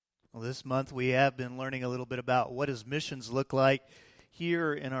Well, this month we have been learning a little bit about what does missions look like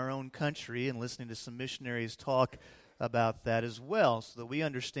here in our own country and listening to some missionaries talk about that as well so that we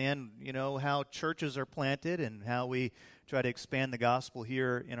understand, how churches are planted and how we try to expand the gospel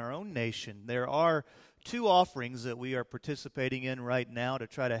here in our own nation. There are two offerings that we are participating in right now to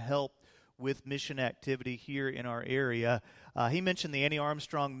try to help with mission activity here in our area. He mentioned the Annie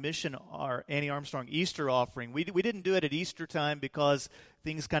Armstrong mission, our Annie Armstrong Easter offering. We didn't do it at Easter time because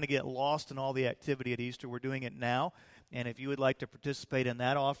things kind of get lost in all the activity at Easter. We're doing it now, and if you would like to participate in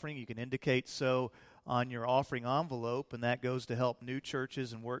that offering, you can indicate so on your offering envelope, and that goes to help new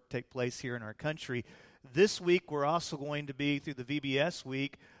churches and work take place here in our country. This week, we're also going to be, through the VBS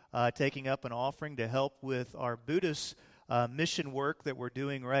week, taking up an offering to help with our Buddhist mission work that we're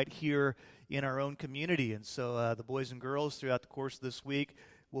doing right here in our own community. And so the boys and girls throughout the course of this week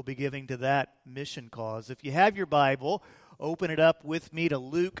will be giving to that mission cause. If you have your Bible, open it up with me to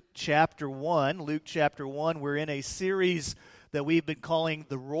Luke chapter 1. Luke chapter 1, we're in a series that we've been calling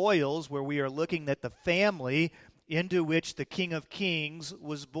The Royals, where we are looking at the family into which the King of Kings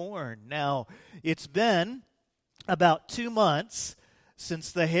was born. Now, it's been about 2 months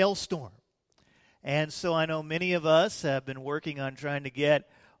since the hailstorm. And so I know many of us have been working on trying to get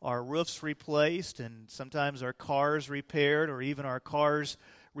our roofs replaced and sometimes our cars repaired or even our cars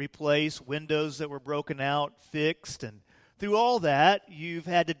replaced, windows that were broken out fixed. And through all that, you've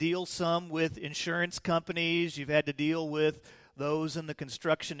had to deal some with insurance companies. You've had to deal with those in the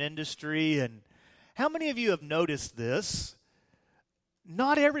construction industry. And how many of you have noticed this?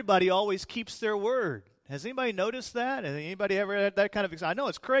 Not everybody always keeps their word. Has anybody noticed that? Has anybody ever had that kind of experience? I know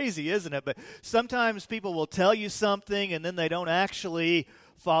it's crazy, isn't it? But sometimes people will tell you something and then they don't actually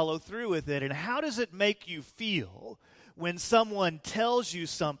follow through with it. And how does it make you feel when someone tells you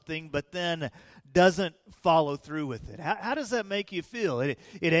something but then doesn't follow through with it? How does that make you feel? It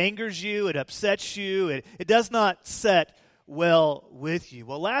angers you. It upsets you. It does not set well with you.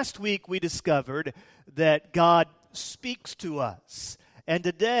 Well, last week we discovered that God speaks to us. And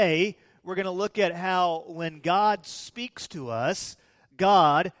today we're going to look at how when God speaks to us,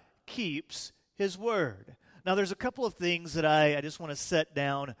 God keeps His word. Now, there's a couple of things that I just want to set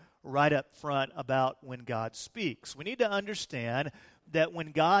down right up front about when God speaks. We need to understand that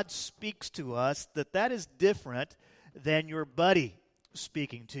when God speaks to us, that is different than your buddy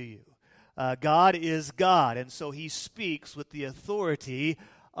speaking to you. God is God, and so He speaks with the authority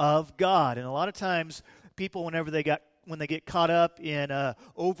of God. And a lot of times, people, when they get caught up in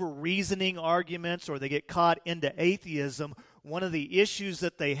over-reasoning arguments or they get caught into atheism, one of the issues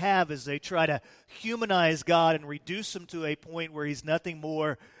that they have is they try to humanize God and reduce Him to a point where He's nothing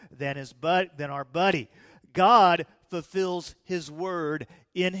more than our buddy. God fulfills His word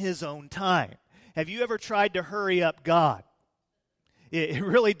in His own time. Have you ever tried to hurry up God? It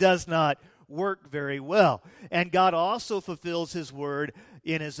really does not work very well. And God also fulfills His word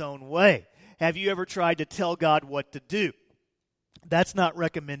in His own way. Have you ever tried to tell God what to do? That's not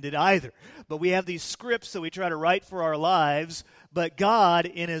recommended either. But we have these scripts that we try to write for our lives, but God,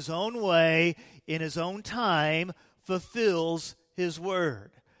 in His own way, in His own time, fulfills His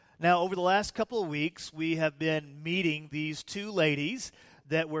word. Now, over the last couple of weeks, we have been meeting these two ladies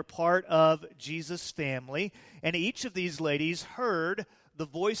that were part of Jesus' family, and each of these ladies heard the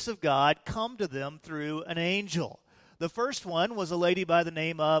voice of God come to them through an angel. The first one was a lady by the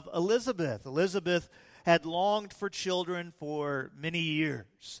name of Elizabeth. Elizabeth had longed for children for many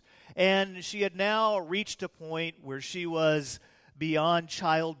years, and she had now reached a point where she was beyond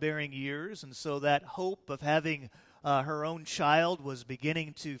childbearing years, and so that hope of having her own child was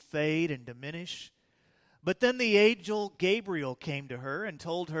beginning to fade and diminish. But then the angel Gabriel came to her and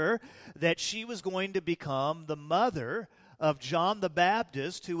told her that she was going to become the mother of John the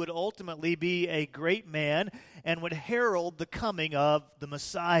Baptist, who would ultimately be a great man and would herald the coming of the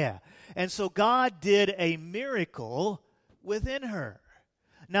Messiah. And so God did a miracle within her.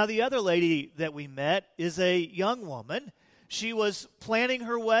 Now, the other lady that we met is a young woman. She was planning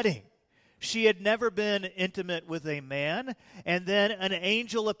her wedding. She had never been intimate with a man, and then an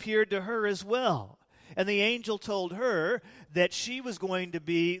angel appeared to her as well. And the angel told her that she was going to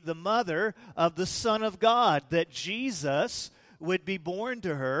be the mother of the Son of God, that Jesus would be born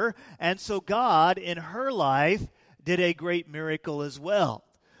to her. And so God, in her life, did a great miracle as well.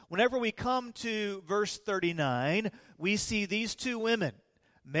 Whenever we come to verse 39, we see these two women,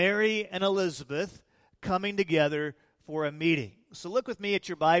 Mary and Elizabeth, coming together for a meeting. So look with me at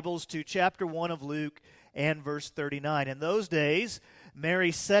your Bibles to chapter 1 of Luke and verse 39. In those days,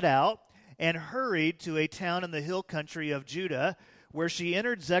 Mary set out and hurried to a town in the hill country of Judah, where she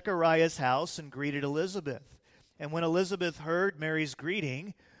entered Zechariah's house and greeted Elizabeth. And when Elizabeth heard Mary's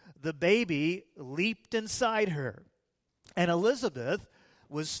greeting, the baby leaped inside her, and Elizabeth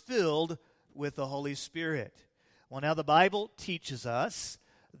was filled with the Holy Spirit. Well, now the Bible teaches us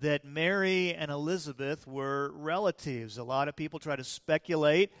that Mary and Elizabeth were relatives. A lot of people try to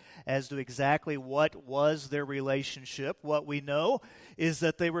speculate as to exactly what was their relationship. What we know is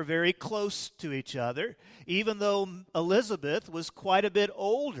that they were very close to each other, even though Elizabeth was quite a bit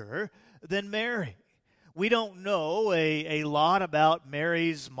older than Mary. We don't know a lot about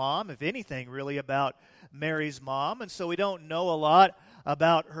Mary's mom, if anything really about Mary's mom, and so we don't know a lot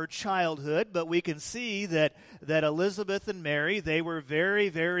about her childhood, but we can see that Elizabeth and Mary, they were very,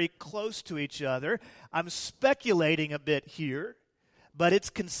 very close to each other. I'm speculating a bit here, but it's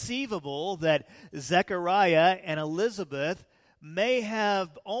conceivable that Zechariah and Elizabeth may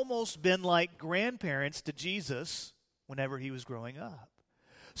have almost been like grandparents to Jesus whenever he was growing up.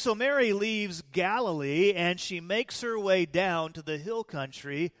 So Mary leaves Galilee and she makes her way down to the hill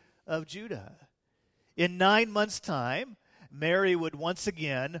country of Judah. In 9 months' time, Mary would once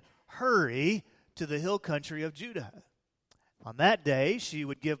again hurry to the hill country of Judah. On that day, she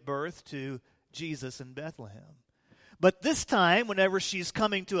would give birth to Jesus in Bethlehem. But this time, whenever she's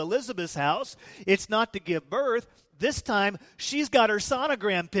coming to Elizabeth's house, it's not to give birth. This time, she's got her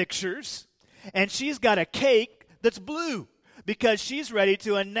sonogram pictures, and she's got a cake that's blue, because she's ready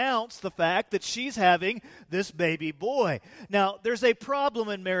to announce the fact that she's having this baby boy. Now, there's a problem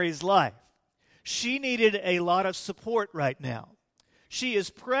in Mary's life. She needed a lot of support right now. She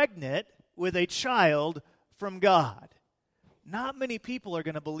is pregnant with a child from God. Not many people are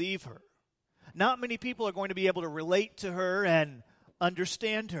going to believe her. Not many people are going to be able to relate to her and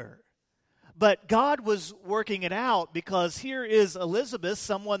understand her. But God was working it out, because here is Elizabeth,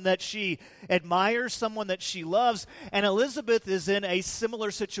 someone that she admires, someone that she loves, and Elizabeth is in a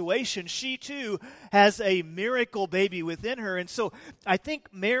similar situation. She too has a miracle baby within her, and so I think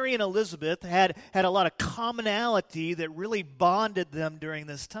Mary and Elizabeth had a lot of commonality that really bonded them during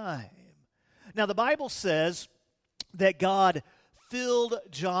this time. Now the Bible says that God filled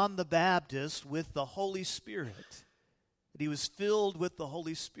John the Baptist with the Holy Spirit. That he was filled with the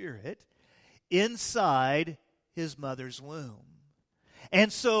Holy Spirit inside his mother's womb.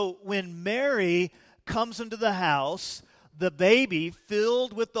 And so when Mary comes into the house, the baby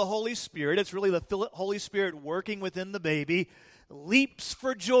filled with the Holy Spirit, it's really the Holy Spirit working within the baby, leaps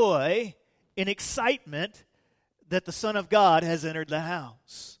for joy in excitement that the Son of God has entered the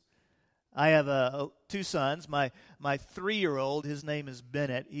house. I have two sons. My 3-year-old, his name is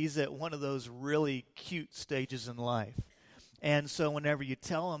Bennett. He's at one of those really cute stages in life. And so whenever you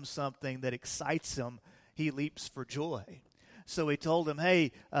tell him something that excites him, he leaps for joy. So we told him,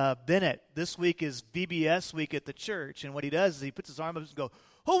 hey, Bennett, this week is VBS week at the church. And what he does is he puts his arm up and goes,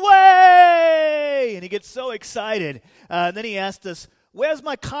 "Hooray!" And he gets so excited. And then he asked us, "Where's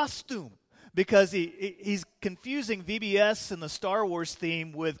my costume?" Because he's confusing VBS and the Star Wars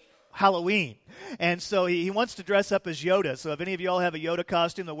theme with Halloween. And so he wants to dress up as Yoda. So if any of you all have a Yoda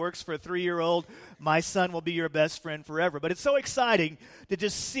costume that works for a 3-year-old, my son will be your best friend forever. But it's so exciting to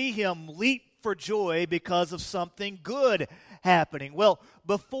just see him leap for joy because of something good happening. Well,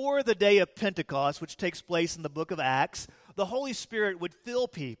 before the day of Pentecost, which takes place in the book of Acts, the Holy Spirit would fill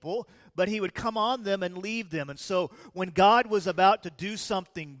people, but he would come on them and leave them. And so when God was about to do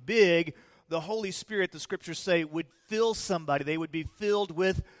something big, the Holy Spirit, the scriptures say, would fill somebody. They would be filled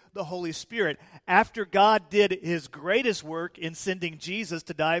with the Holy Spirit. After God did his greatest work in sending Jesus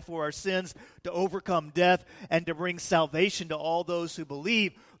to die for our sins, to overcome death, and to bring salvation to all those who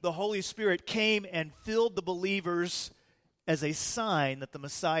believe, the Holy Spirit came and filled the believers as a sign that the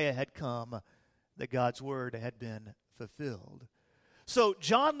Messiah had come, that God's word had been fulfilled. So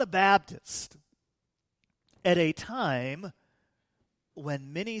John the Baptist, at a time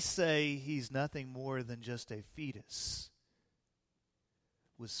when many say he's nothing more than just a fetus,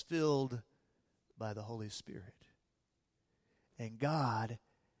 was filled by the Holy Spirit. And God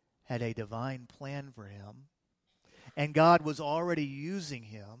had a divine plan for him. And God was already using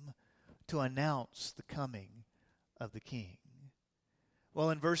him to announce the coming of the King. Well,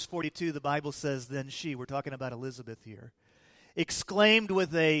 in verse 42, the Bible says, then she, we're talking about Elizabeth here, exclaimed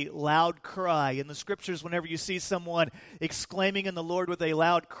with a loud cry. In the scriptures, whenever you see someone exclaiming in the Lord with a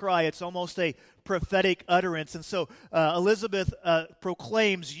loud cry, it's almost a prophetic utterance. And so Elizabeth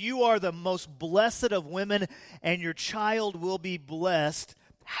proclaims, you are the most blessed of women, and your child will be blessed.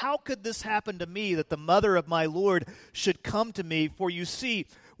 How could this happen to me, that the mother of my Lord should come to me? For you see,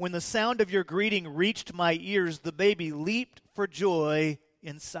 when the sound of your greeting reached my ears, the baby leaped for joy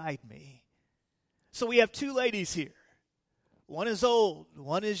inside me. So we have two ladies here. One is old,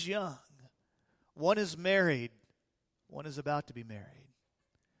 one is young. One is married, one is about to be married.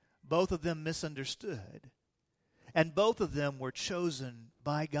 both of them misunderstood. And both of them were chosen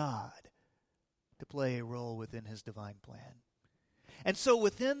by God to play a role within his divine plan. And so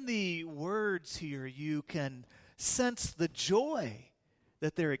within the words here, you can sense the joy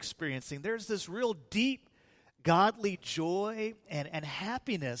that they're experiencing. There's this real deep godly joy and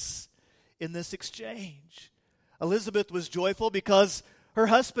happiness in this exchange. Elizabeth was joyful because her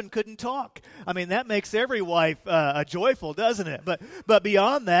husband couldn't talk. I mean, that makes every wife joyful, doesn't it? But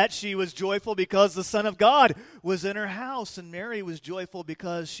beyond that, she was joyful because the Son of God was in her house. And Mary was joyful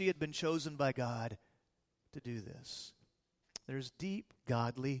because she had been chosen by God to do this. There's deep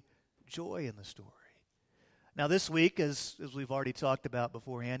godly joy in the story. Now, this week, as we've already talked about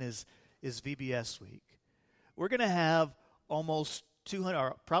beforehand, is VBS week. We're going to have almost 200,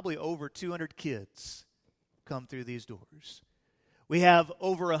 or probably over 200 kids come through these doors. We have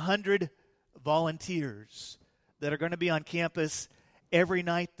over 100 volunteers that are going to be on campus every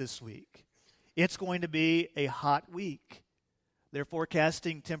night this week. It's going to be a hot week. They're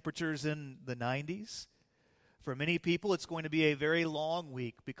forecasting temperatures in the 90s. For many people, it's going to be a very long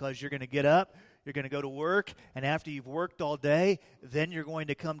week because you're going to get up, you're going to go to work, and after you've worked all day, then you're going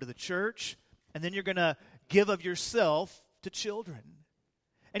to come to the church, and then you're going to give of yourself to children.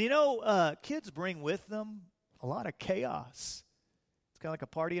 And you know, kids bring with them a lot of chaos. It's kind of like a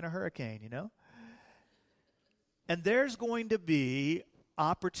party in a hurricane, you know? And there's going to be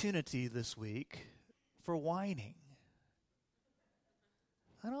opportunity this week for whining.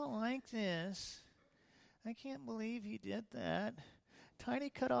 I don't like this. I can't believe he did that. Tiny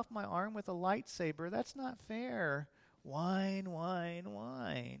cut off my arm with a lightsaber. That's not fair. Whine, whine,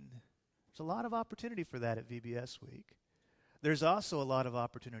 whine. There's a lot of opportunity for that at VBS week. There's also a lot of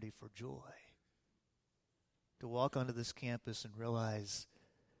opportunity for joy. To walk onto this campus and realize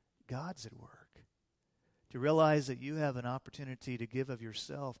God's at work. To realize that you have an opportunity to give of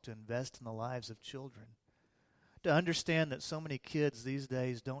yourself to invest in the lives of children. To understand that so many kids these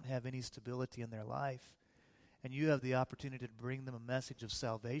days don't have any stability in their life. And you have the opportunity to bring them a message of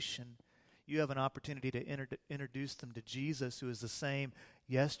salvation. You have an opportunity to introduce them to Jesus, who is the same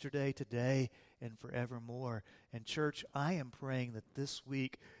yesterday, today, and forevermore. And church, I am praying that this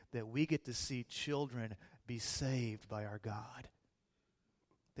week that we get to see children be saved by our God.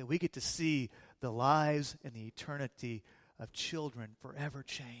 That we get to see the lives and the eternity of children forever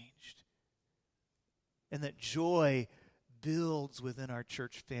changed. And that joy builds within our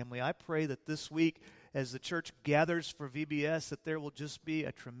church family. I pray that this week, as the church gathers for VBS, that there will just be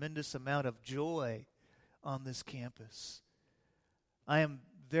a tremendous amount of joy on this campus. I am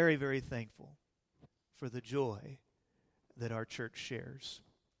very, very thankful for the joy that our church shares.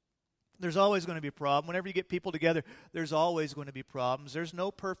 There's always going to be a problem. Whenever you get people together, there's always going to be problems. There's no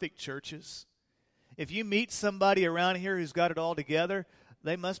perfect churches. If you meet somebody around here who's got it all together,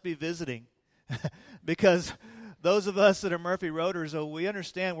 they must be visiting. Because those of us that are Murphy Roaders, we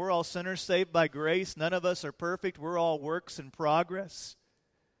understand we're all sinners saved by grace. None of us are perfect. We're all works in progress.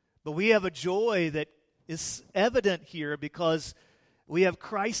 But we have a joy that is evident here because we have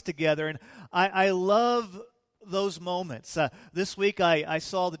Christ together. And I love those moments. This week I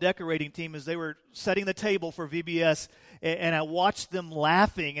saw the decorating team as they were setting the table for VBS, and I watched them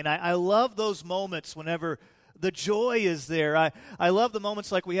laughing. And I love those moments whenever the joy is there. I love the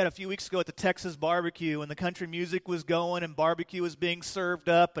moments like we had a few weeks ago at the Texas barbecue, and the country music was going and barbecue was being served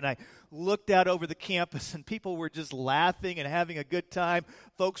up, and I looked out over the campus and people were just laughing and having a good time.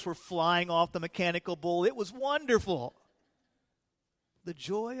 Folks were flying off the mechanical bull. It was wonderful. The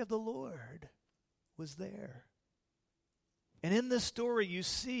joy of the Lord was there. And in this story, you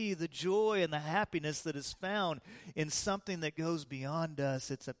see the joy and the happiness that is found in something that goes beyond us.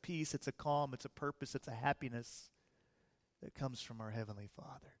 It's a peace, it's a calm, it's a purpose, it's a happiness that comes from our Heavenly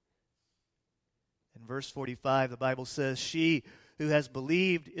Father. In verse 45, the Bible says, "She who has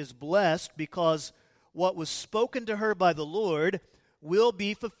believed is blessed because what was spoken to her by the Lord will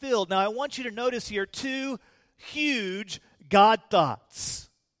be fulfilled." Now, I want you to notice here two huge God thoughts.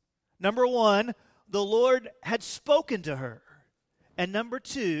 Number one, the Lord had spoken to her. And number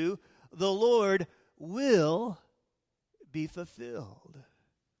two, the Lord will be fulfilled.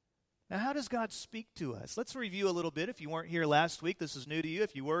 Now, how does God speak to us? Let's review a little bit. If you weren't here last week, this is new to you.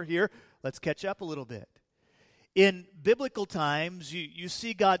 If you were here, let's catch up a little bit. In biblical times, you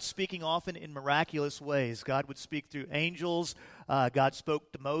see God speaking often in miraculous ways. God would speak through angels. God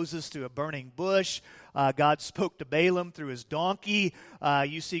spoke to Moses through a burning bush. God spoke to Balaam through his donkey.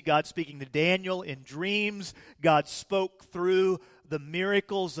 You see God speaking to Daniel in dreams. God spoke through the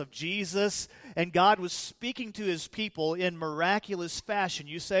miracles of Jesus, and God was speaking to his people in miraculous fashion.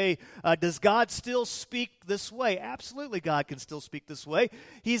 You say, does God still speak this way? Absolutely, God can still speak this way.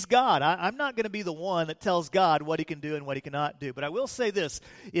 He's God. I'm not going to be the one that tells God what he can do and what he cannot do. But I will say this,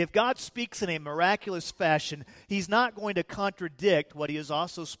 if God speaks in a miraculous fashion, he's not going to contradict what he has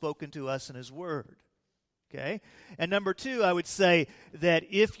also spoken to us in his word. Okay? And number two, I would say that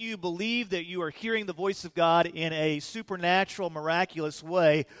if you believe that you are hearing the voice of God in a supernatural, miraculous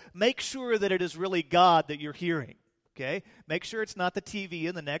way, make sure that it is really God that you're hearing. Okay? Make sure it's not the TV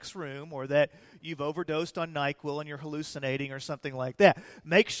in the next room, or that you've overdosed on NyQuil and you're hallucinating or something like that.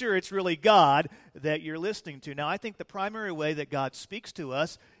 Make sure it's really God that you're listening to. Now, I think the primary way that God speaks to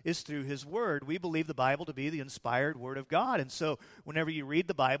us is through his word. We believe the Bible to be the inspired word of God. And so whenever you read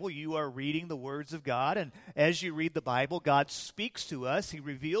the Bible, you are reading the words of God. And as you read the Bible, God speaks to us. He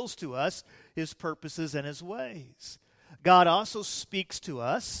reveals to us his purposes and his ways. God also speaks to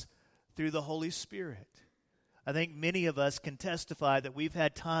us through the Holy Spirit. I think many of us can testify that we've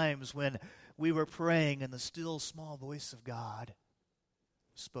had times when we were praying and the still small voice of God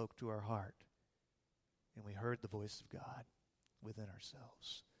spoke to our heart, and we heard the voice of God within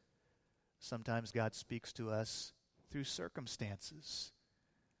ourselves. Sometimes God speaks to us through circumstances.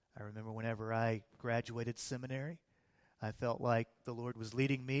 I remember whenever I graduated seminary, I felt like the Lord was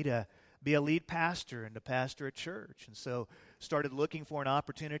leading me to be a lead pastor and to pastor a church. And so started looking for an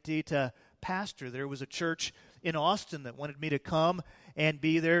opportunity to pastor. There was a church in Austin that wanted me to come and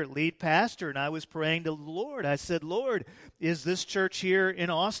be their lead pastor. And I was praying to the Lord. I said, Lord, is this church here in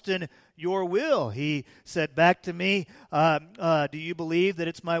Austin your will? He said back to me, do you believe that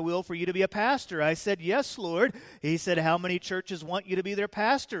it's my will for you to be a pastor? I said, yes, Lord. He said, how many churches want you to be their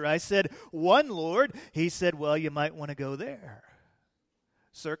pastor? I said, one, Lord. He said, well, you might want to go there.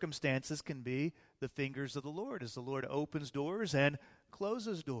 Circumstances can be the fingers of the Lord as the Lord opens doors and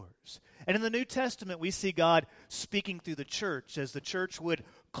closes doors. And in the New Testament, we see God speaking through the church as the church would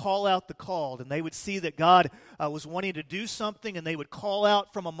call out the called, and they would see that God was wanting to do something, and they would call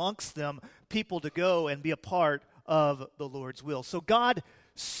out from amongst them people to go and be a part of the Lord's will. So God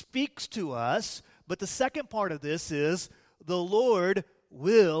speaks to us, but the second part of this is the Lord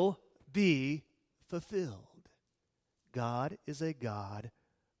will be fulfilled. God is a God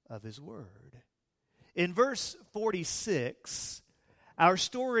of his word. In verse 46, our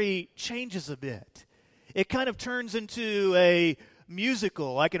story changes a bit. It kind of turns into a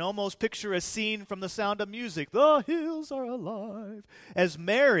musical. I can almost picture a scene from The Sound of Music. The hills are alive. As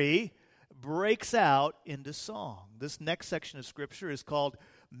Mary breaks out into song. This next section of Scripture is called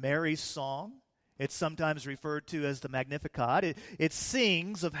Mary's Song. It's sometimes referred to as the Magnificat. It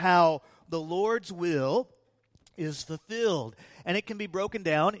sings of how the Lord's will is fulfilled. And it can be broken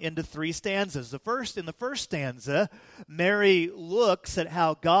down into three stanzas. In the first stanza, Mary looks at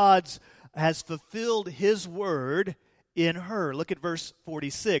how God has fulfilled his word in her. Look at verse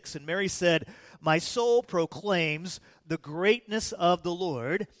 46. And Mary said, my soul proclaims the greatness of the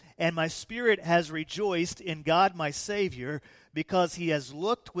Lord, and my spirit has rejoiced in God my Savior, because he has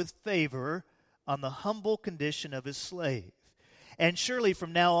looked with favor on the humble condition of his slave. And surely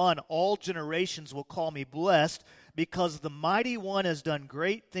from now on all generations will call me blessed, because the Mighty One has done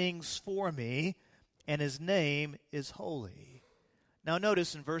great things for me, and his name is holy. Now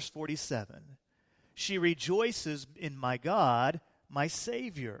notice in verse 47, she rejoices in my God, my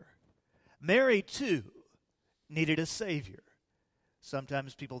Savior. Mary too needed a Savior.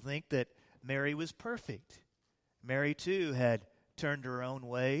 Sometimes people think that Mary was perfect. Mary too had turned her own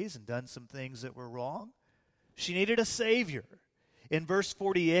ways and done some things that were wrong. She needed a Savior. In verse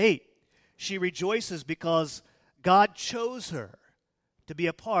 48, she rejoices because God chose her to be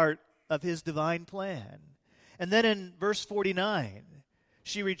a part of his divine plan. And then in verse 49,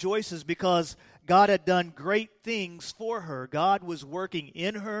 she rejoices because God had done great things for her. God was working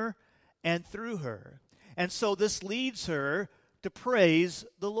in her and through her. And so this leads her to praise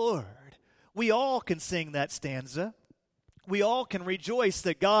the Lord. We all can sing that stanza. We all can rejoice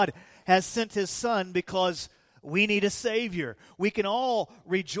that God has sent his Son because we need a Savior. We can all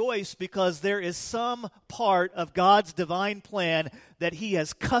rejoice because there is some part of God's divine plan that he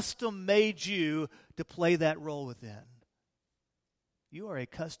has custom made you to play that role within. You are a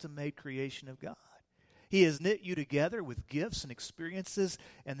custom-made creation of God. He has knit you together with gifts and experiences,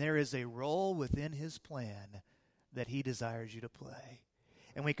 and there is a role within his plan that he desires you to play.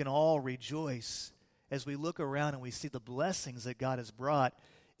 And we can all rejoice as we look around and we see the blessings that God has brought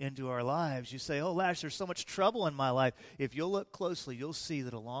into our lives. You say, oh, Lash, there's so much trouble in my life. If you'll look closely, you'll see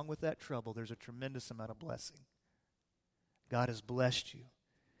that along with that trouble, there's a tremendous amount of blessing. God has blessed you.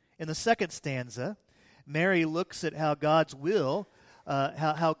 In the second stanza, Mary looks at how God's will,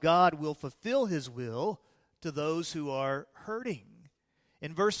 how God will fulfill his will to those who are hurting.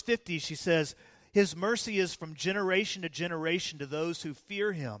 In verse 50, she says, his mercy is from generation to generation to those who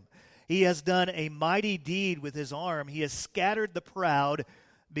fear him. He has done a mighty deed with his arm. He has scattered the proud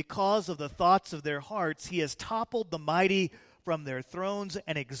because of the thoughts of their hearts. He has toppled the mighty from their thrones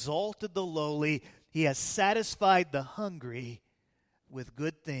and exalted the lowly. He has satisfied the hungry with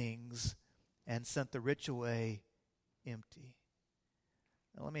good things and sent the rich away empty.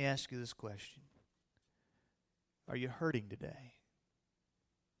 Now let me ask you this question. Are you hurting today?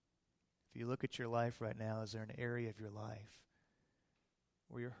 If you look at your life right now, is there an area of your life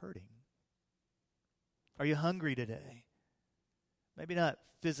where you're hurting? Are you hungry today? Maybe not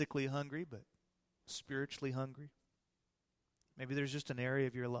physically hungry, but spiritually hungry. Maybe there's just an area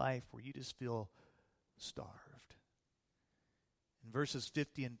of your life where you just feel starved. In verses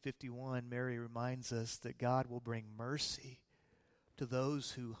 50 and 51, Mary reminds us that God will bring mercy to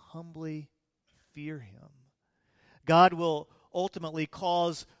those who humbly fear him. God will ultimately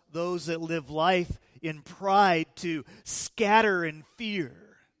cause those that live life in pride to scatter in fear.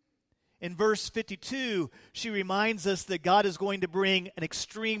 In verse 52, she reminds us that God is going to bring an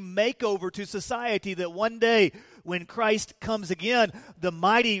extreme makeover to society, that one day when Christ comes again, the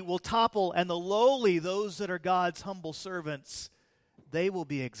mighty will topple and the lowly, those that are God's humble servants, they will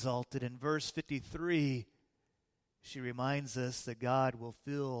be exalted. In verse 53, she reminds us that God will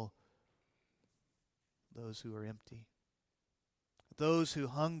fill those who are empty. Those who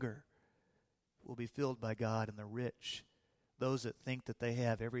hunger will be filled by God, and the rich, those that think that they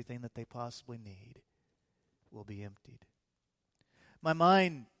have everything that they possibly need, will be emptied. My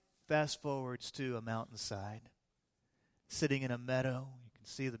mind fast forwards to a mountainside, sitting in a meadow. You can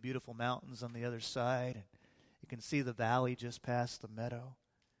see the beautiful mountains on the other side, and you can see the valley just past the meadow.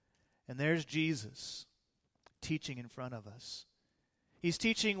 And there's Jesus teaching in front of us. He's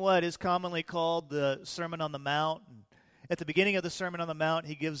teaching what is commonly called the Sermon on the Mount. And at the beginning of the Sermon on the Mount,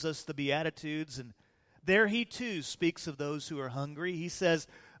 he gives us the Beatitudes, and there he too speaks of those who are hungry. He says,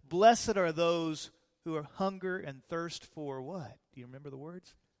 blessed are those who are hunger and thirst for what? Do you remember the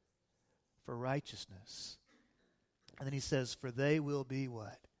words? For righteousness. And then he says, for they will be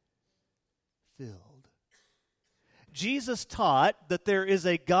what? Filled. Jesus taught that there is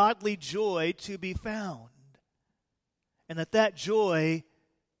a godly joy to be found, and that joy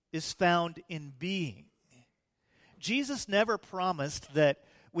is found in being. Jesus never promised that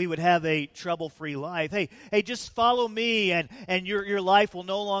we would have a trouble-free life. Hey, just follow me and your life will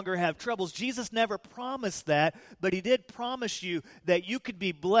no longer have troubles. Jesus never promised that, but he did promise you that you could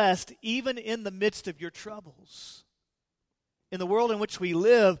be blessed even in the midst of your troubles. In the world in which we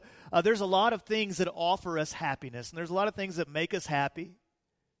live, there's a lot of things that offer us happiness, and there's a lot of things that make us happy.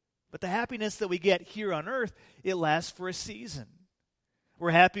 But the happiness that we get here on earth, it lasts for a season. We're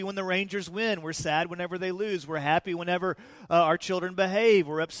happy when the Rangers win. We're sad whenever they lose. We're happy whenever our children behave.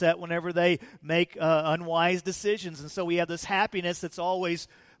 We're upset whenever they make unwise decisions. And so we have this happiness that's always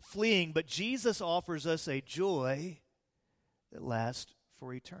fleeing. But Jesus offers us a joy that lasts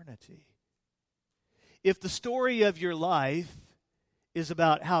for eternity. If the story of your life is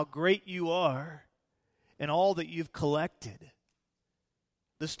about how great you are and all that you've collected,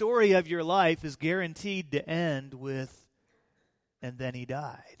 the story of your life is guaranteed to end with, and then he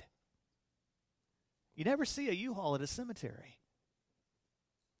died. You never see a U-Haul at a cemetery.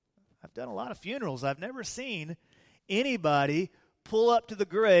 I've done a lot of funerals. I've never seen anybody pull up to the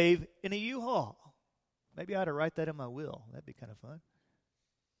grave in a U-Haul. Maybe I ought to write that in my will. That'd be kind of fun.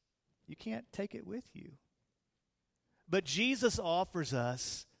 You can't take it with you. But Jesus offers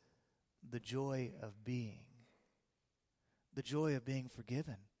us the joy of being. The joy of being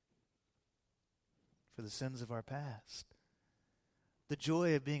forgiven for the sins of our past. The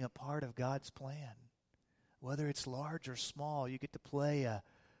joy of being a part of God's plan. Whether it's large or small, you get to play a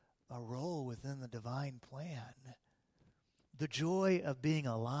role within the divine plan. The joy of being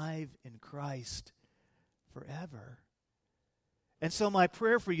alive in Christ forever. And so my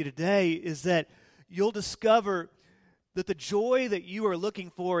prayer for you today is that you'll discover that the joy that you are looking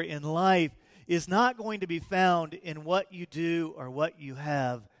for in life is not going to be found in what you do or what you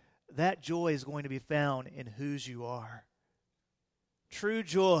have. That joy is going to be found in whose you are. True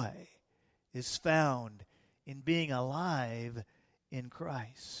joy is found in being alive in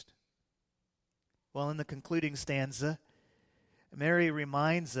Christ. Well, in the concluding stanza, Mary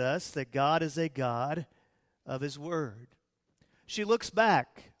reminds us that God is a God of His Word. She looks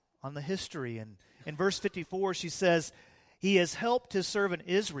back on the history. And in verse 54, she says, He has helped His servant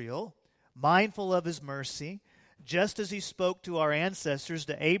Israel, mindful of His mercy, just as He spoke to our ancestors,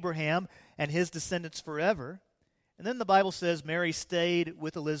 to Abraham and his descendants forever. And then the Bible says Mary stayed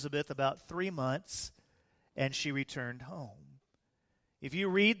with Elizabeth about 3 months, and she returned home. If you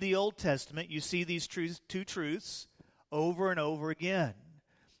read the Old Testament, you see these two truths over and over again.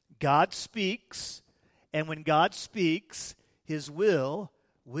 God speaks, and when God speaks, His will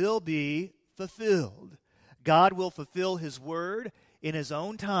be fulfilled. God will fulfill His word in His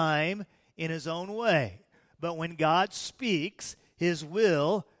own time, in His own way. But when God speaks, His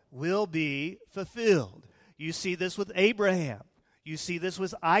will be fulfilled. You see this with Abraham. You see this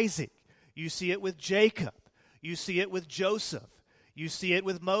with Isaac. You see it with Jacob. You see it with Joseph. You see it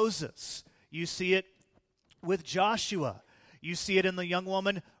with Moses. You see it with Joshua. You see it in the young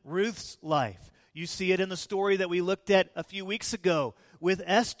woman Ruth's life. You see it in the story that we looked at a few weeks ago with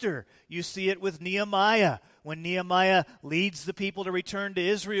Esther. You see it with Nehemiah, when Nehemiah leads the people to return to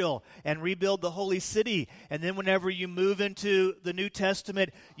Israel and rebuild the holy city. And then whenever you move into the New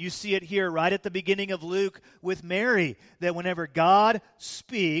Testament, you see it here right at the beginning of Luke with Mary, that whenever God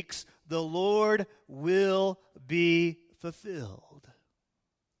speaks, the Lord will be fulfilled.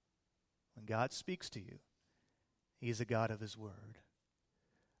 When God speaks to you, He's a God of His word.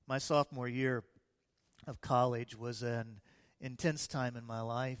 My sophomore year of college was an intense time in my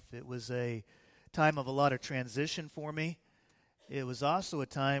life. It was a time of a lot of transition for me. It was also a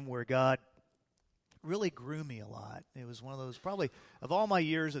time where God really grew me a lot. It was one of those, probably, of all my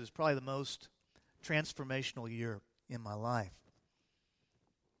years, it was probably the most transformational year in my life.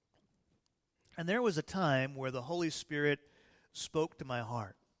 And there was a time where the Holy Spirit spoke to my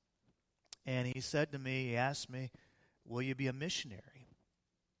heart. And He said to me, He asked me, will you be a missionary?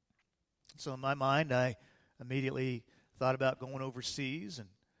 So in my mind, I immediately thought about going overseas, and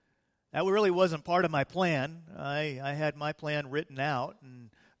that really wasn't part of my plan. I had my plan written out, and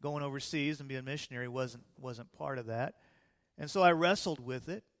going overseas and being a missionary wasn't part of that. And so I wrestled with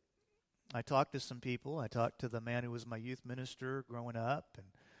it. I talked to some people. I talked to the man who was my youth minister growing up and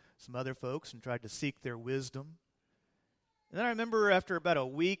some other folks and tried to seek their wisdom. And then I remember after about a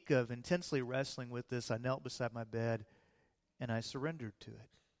week of intensely wrestling with this, I knelt beside my bed and I surrendered to it.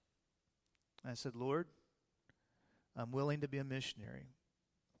 I said, Lord, I'm willing to be a missionary.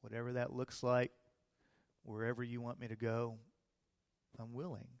 Whatever that looks like, wherever you want me to go, I'm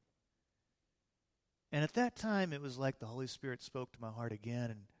willing. And at that time, it was like the Holy Spirit spoke to my heart again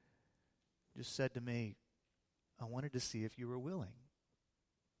and just said to me, I wanted to see if you were willing.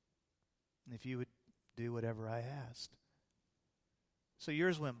 And if you would do whatever I asked. So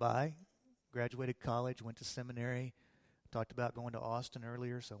years went by, graduated college, went to seminary, talked about going to Austin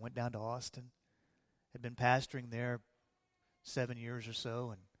earlier, so I went down to Austin. Had been pastoring there 7 years or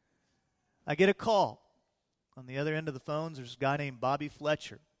so, and I get a call. On the other end of the phones, there's a guy named Bobby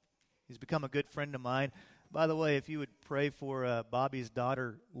Fletcher. He's become a good friend of mine. By the way, if you would pray for Bobby's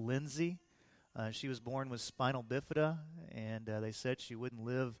daughter, Lindsay. She was born with spinal bifida, and they said she wouldn't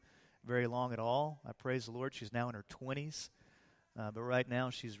live very long at all. I praise the Lord, she's now in her 20s. But right now,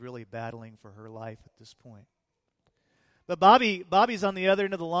 she's really battling for her life at this point. But Bobby's on the other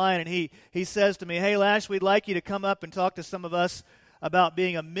end of the line, and he says to me, hey, Lash, we'd like you to come up and talk to some of us about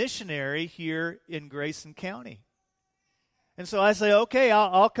being a missionary here in Grayson County. And so I say, okay,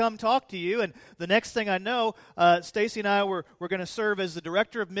 I'll come talk to you. And the next thing I know, Stacy and I were going to serve as the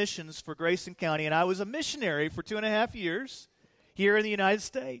director of missions for Grayson County, and I was a missionary for 2.5 years here in the United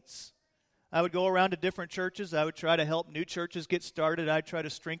States. I would go around to different churches. I would try to help new churches get started. I'd try to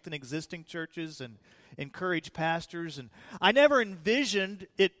strengthen existing churches and encourage pastors. And I never envisioned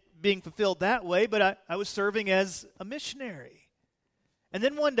it being fulfilled that way, but I was serving as a missionary. And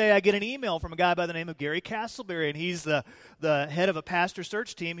then one day I get an email from a guy by the name of Gary Castleberry, and he's the head of a pastor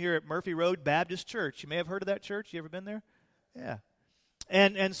search team here at Murphy Road Baptist Church. You may have heard of that church. You ever been there? Yeah.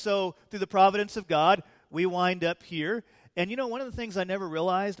 And so through the providence of God, we wind up here. And you know, one of the things I never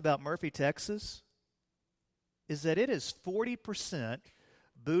realized about Murphy, Texas, is that it is 40%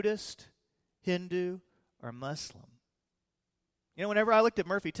 Buddhist, Hindu, or Muslim. You know, whenever I looked at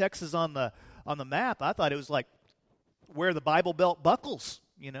Murphy, Texas on the map, I thought it was like where the Bible Belt buckles,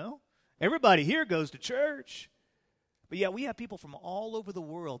 you know. Everybody here goes to church. But yeah, we have people from all over the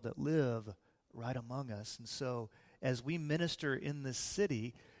world that live right among us. And so as we minister in this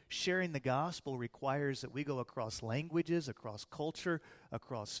city, sharing the gospel requires that we go across languages, across culture,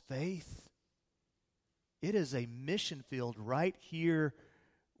 across faith. It is a mission field right here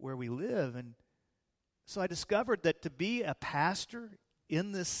where we live. And so I discovered that to be a pastor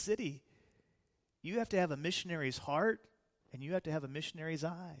in this city, you have to have a missionary's heart And you have to have a missionary's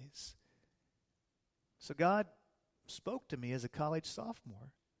eyes. So God spoke to me as a college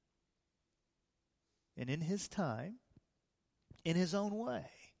sophomore. And in His time, in His own way,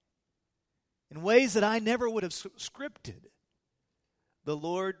 in ways that I never would have scripted, the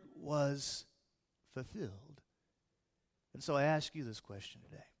Lord was fulfilled. And so I ask you this question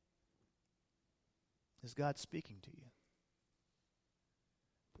today. Is God speaking to you?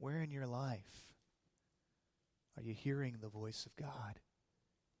 Where in your life are you hearing the voice of God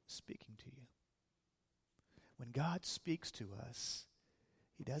speaking to you? When God speaks to us,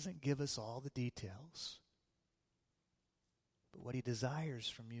 He doesn't give us all the details. But what He desires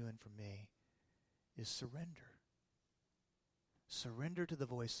from you and from me is surrender. Surrender to the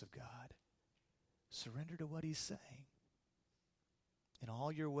voice of God. Surrender to what He's saying. In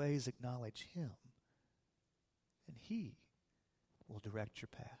all your ways, acknowledge Him, and He will direct your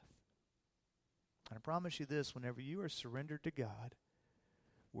path. And I promise you this, whenever you are surrendered to God,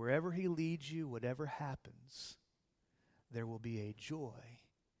 wherever He leads you, whatever happens, there will be a joy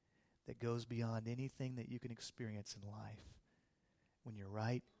that goes beyond anything that you can experience in life when you're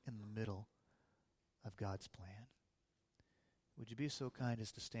right in the middle of God's plan. Would you be so kind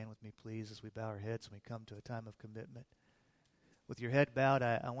as to stand with me, please, as we bow our heads and we come to a time of commitment? With your head bowed,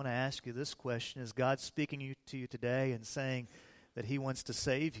 I want to ask you this question. Is God speaking to you today and saying that He wants to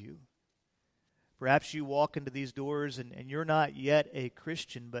save you? Perhaps you walk into these doors and you're not yet a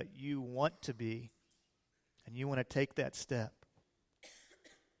Christian, but you want to be, and you want to take that step.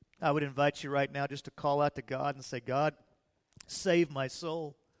 I would invite you right now just to call out to God and say, God, save my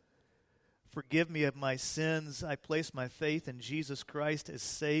soul. Forgive me of my sins. I place my faith in Jesus Christ as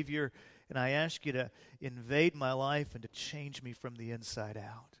Savior, and I ask you to invade my life and to change me from the inside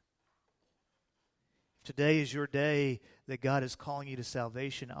out. If today is your day that God is calling you to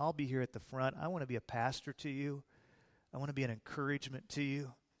salvation, I'll be here at the front. I want to be a pastor to you. I want to be an encouragement to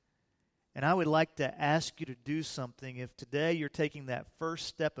you. And I would like to ask you to do something. If today you're taking that first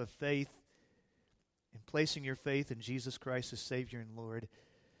step of faith and placing your faith in Jesus Christ as Savior and Lord,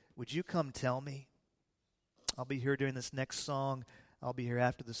 would you come tell me? I'll be here during this next song. I'll be here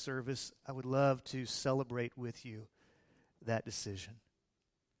after the service. I would love to celebrate with you that decision.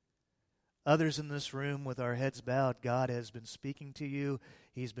 Others in this room with our heads bowed, God has been speaking to you.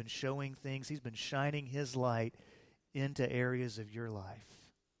 He's been showing things. He's been shining His light into areas of your life.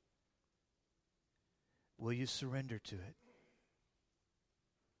 Will you surrender to it?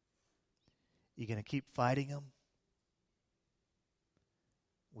 You going to keep fighting Him?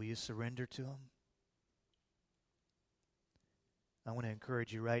 Will you surrender to Him? I want to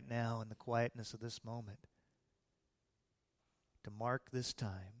encourage you right now in the quietness of this moment to mark this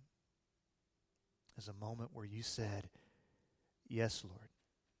time as a moment where you said, yes, Lord,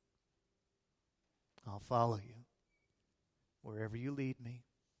 I'll follow you. Wherever you lead me,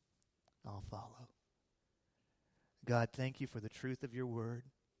 I'll follow. God, thank you for the truth of your word.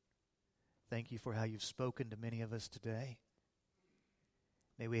 Thank you for how you've spoken to many of us today.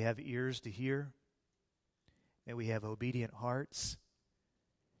 May we have ears to hear. May we have obedient hearts.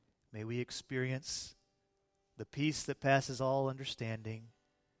 May we experience the peace that passes all understanding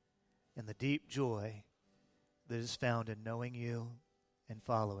and the deep joy that is found in knowing you and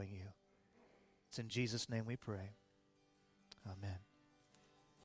following you. It's in Jesus' name we pray.